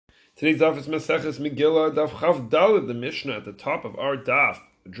Today's daf is Maseches Megillah, daf Chav Daled. The Mishnah at the top of our daf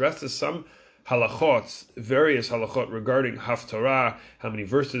addresses some halachot, various halachot regarding Haftarah, how many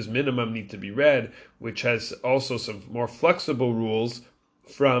verses minimum need to be read, which has also some more flexible rules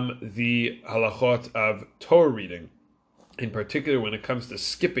from the halachot of Torah reading. In particular, when it comes to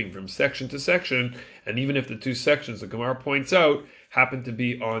skipping from section to section, and even if the two sections, the Gemara points out, happen to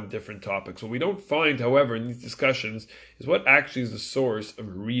be on different topics. What we don't find, however, in these discussions is what actually is the source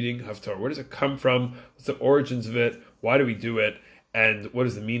of reading Haftarah. Where does it come from? What's the origins of it? Why do we do it? And what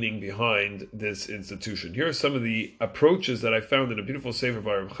is the meaning behind this institution? Here are some of the approaches that I found in a beautiful sefer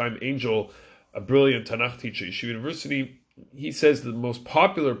by Reb Chaim Angel, a brilliant Tanakh teacher at Yeshiva University. He says the most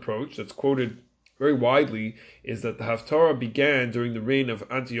popular approach that's quoted very widely is that the Haftarah began during the reign of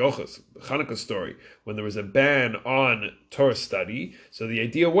Antiochus, the Hanukkah story, when there was a ban on Torah study. So the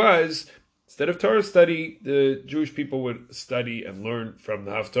idea was, instead of Torah study, the Jewish people would study and learn from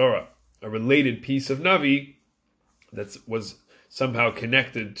the Haftarah, a related piece of Navi that was somehow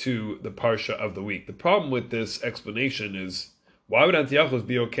connected to the Parsha of the week. The problem with this explanation is, why would Antiochus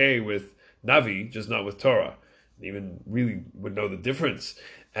be okay with Navi, just not with Torah? He even really would know the difference.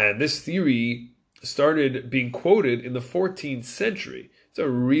 And this theory started being quoted in the 14th century. It's a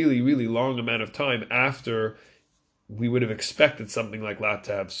really, really long amount of time after we would have expected something like that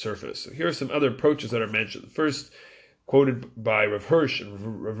to have surfaced. So here are some other approaches that are mentioned. The first, quoted by Rav Hirsch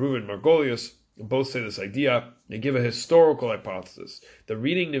and Rav Reuven Margolius, both say this idea. They give a historical hypothesis. The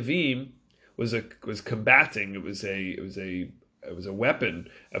reading Nevi'im was combating. It was a weapon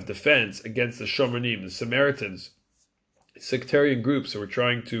of defense against the Shomronim, the Samaritans, sectarian groups who were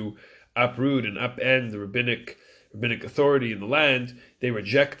trying to uproot and upend the rabbinic authority in the land. They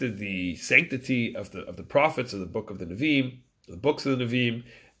rejected the sanctity of the prophets of the book of the Nevi'im, the books of the Nevi'im.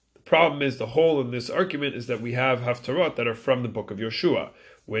 The problem is, the hole in this argument is that we have Haftarot that are from the book of Yeshua,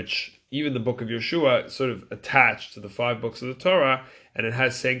 which even the book of Yeshua is sort of attached to the 5 books of the Torah, and it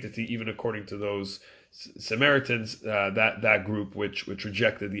has sanctity even according to those Samaritans, that group which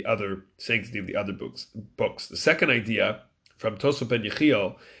rejected the other sanctity of the other books. The second idea from Tosfot ben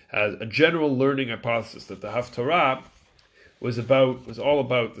Yechiel has a general learning hypothesis that the Haftarah was all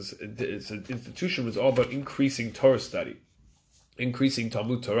about this. Its institution was all about increasing Torah study, increasing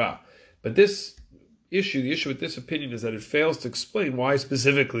Talmud Torah. But the issue with this opinion is that it fails to explain why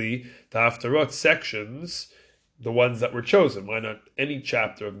specifically the Haftarot sections, the ones that were chosen. Why not any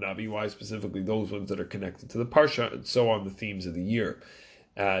chapter of Navi? Why specifically those ones that are connected to the Parsha, and so on, the themes of the year?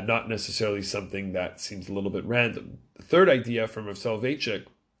 Not necessarily something that seems a little bit random. The third idea from Rav Soloveitchik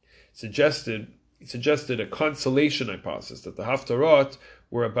suggested a consolation hypothesis, that the Haftarot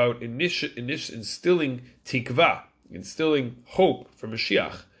were about instilling tikva, instilling hope for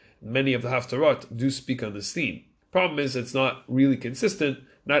Mashiach. Many of the Haftarot do speak on this theme. Problem is, it's not really consistent.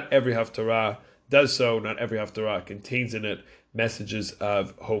 Not every Haftarah does so. Not every Haftarah contains in it messages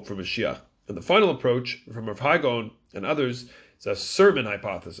of hope for Mashiach. And the final approach from Rav Hai Gaon and others is a sermon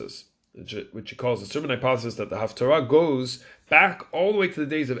hypothesis, which he calls a sermon hypothesis, that the Haftarah goes back all the way to the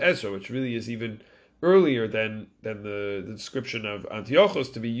days of Ezra, which really is even earlier than the description of Antiochus,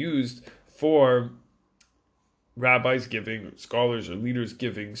 to be used for rabbis giving, scholars or leaders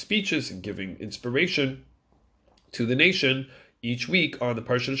giving speeches and giving inspiration to the nation. Each week on the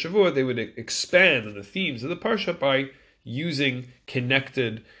Parsha Shavua, they would expand on the themes of the Parsha by using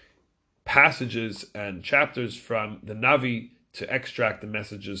connected passages and chapters from the Navi to extract the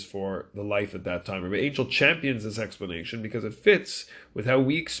messages for the life at that time. Rabbi Angel champions this explanation because it fits with how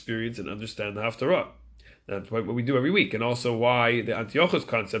we experience and understand the Haftarah. That's what we do every week, and also why the Antiochus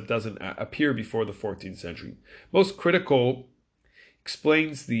concept doesn't appear before the 14th century. Most critical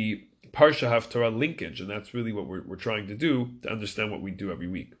explains the Parsha Haftarah linkage, and that's really what we're trying to do to understand what we do every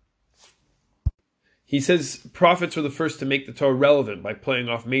week. He says prophets were the first to make the Torah relevant by playing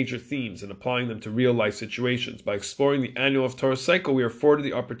off major themes and applying them to real-life situations. By exploring the annual of Torah cycle, we are afforded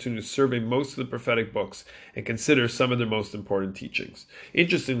the opportunity to survey most of the prophetic books and consider some of their most important teachings.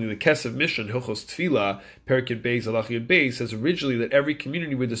 Interestingly, the Kesef Mishnah, Hilchos Tefillah, Perek Beis, Halach Yud Beis, says originally that every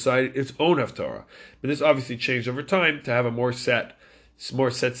community would decide its own Haftarah. But this obviously changed over time to have a more set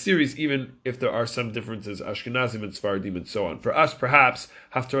series, even if there are some differences, Ashkenazim and Sfaradim and so on. For us, perhaps,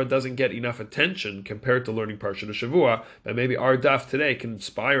 Haftarah doesn't get enough attention compared to learning Parsha Shavua, but maybe our daf today can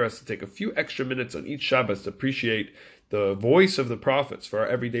inspire us to take a few extra minutes on each Shabbos to appreciate the voice of the prophets for our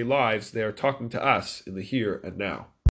everyday lives. They are talking to us in the here and now.